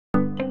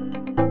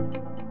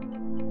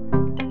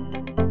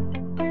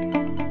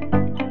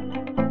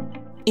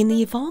In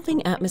the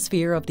evolving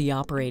atmosphere of the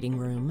operating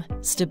room,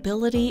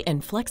 stability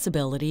and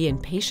flexibility in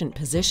patient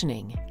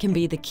positioning can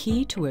be the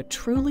key to a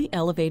truly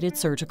elevated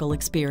surgical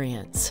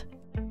experience.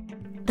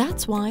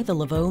 That's why the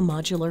Levó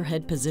modular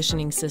head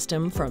positioning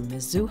system from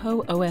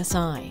Mizuho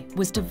OSI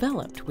was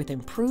developed with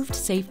improved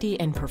safety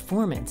and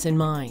performance in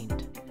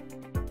mind.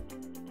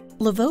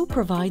 Levó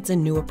provides a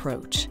new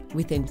approach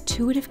with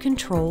intuitive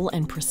control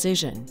and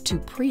precision to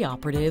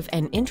preoperative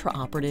and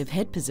intraoperative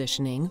head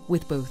positioning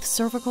with both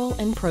cervical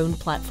and prone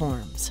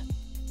platforms.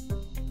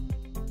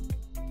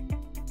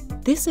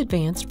 This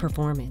advanced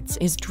performance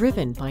is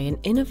driven by an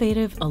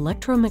innovative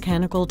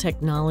electromechanical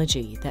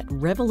technology that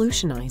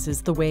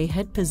revolutionizes the way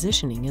head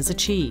positioning is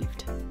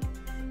achieved.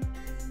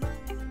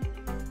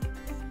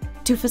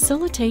 To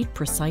facilitate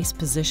precise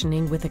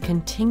positioning with a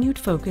continued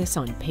focus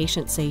on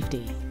patient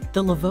safety,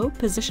 the Levó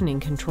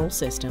positioning control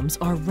systems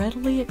are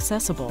readily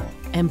accessible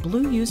and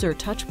blue user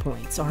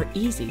touchpoints are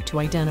easy to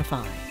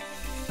identify.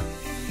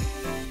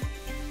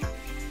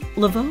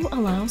 Levó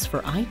allows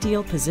for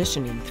ideal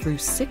positioning through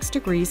 6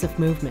 degrees of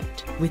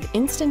movement with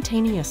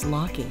instantaneous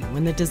locking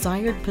when the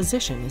desired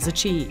position is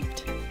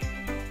achieved.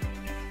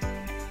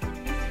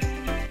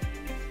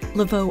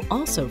 Levó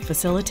also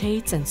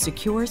facilitates and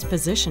secures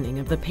positioning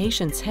of the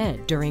patient's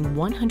head during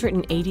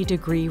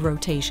 180-degree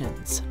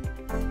rotations.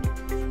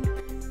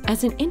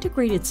 As an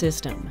integrated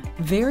system,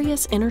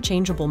 various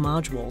interchangeable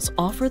modules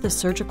offer the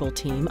surgical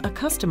team a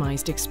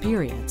customized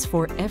experience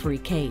for every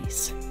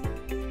case.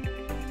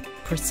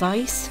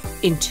 Precise,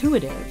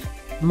 intuitive,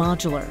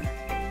 modular.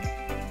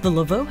 The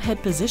Levó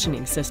head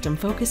positioning system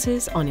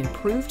focuses on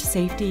improved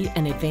safety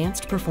and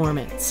advanced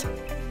performance,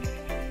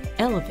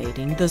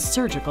 elevating the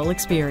surgical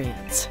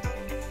experience.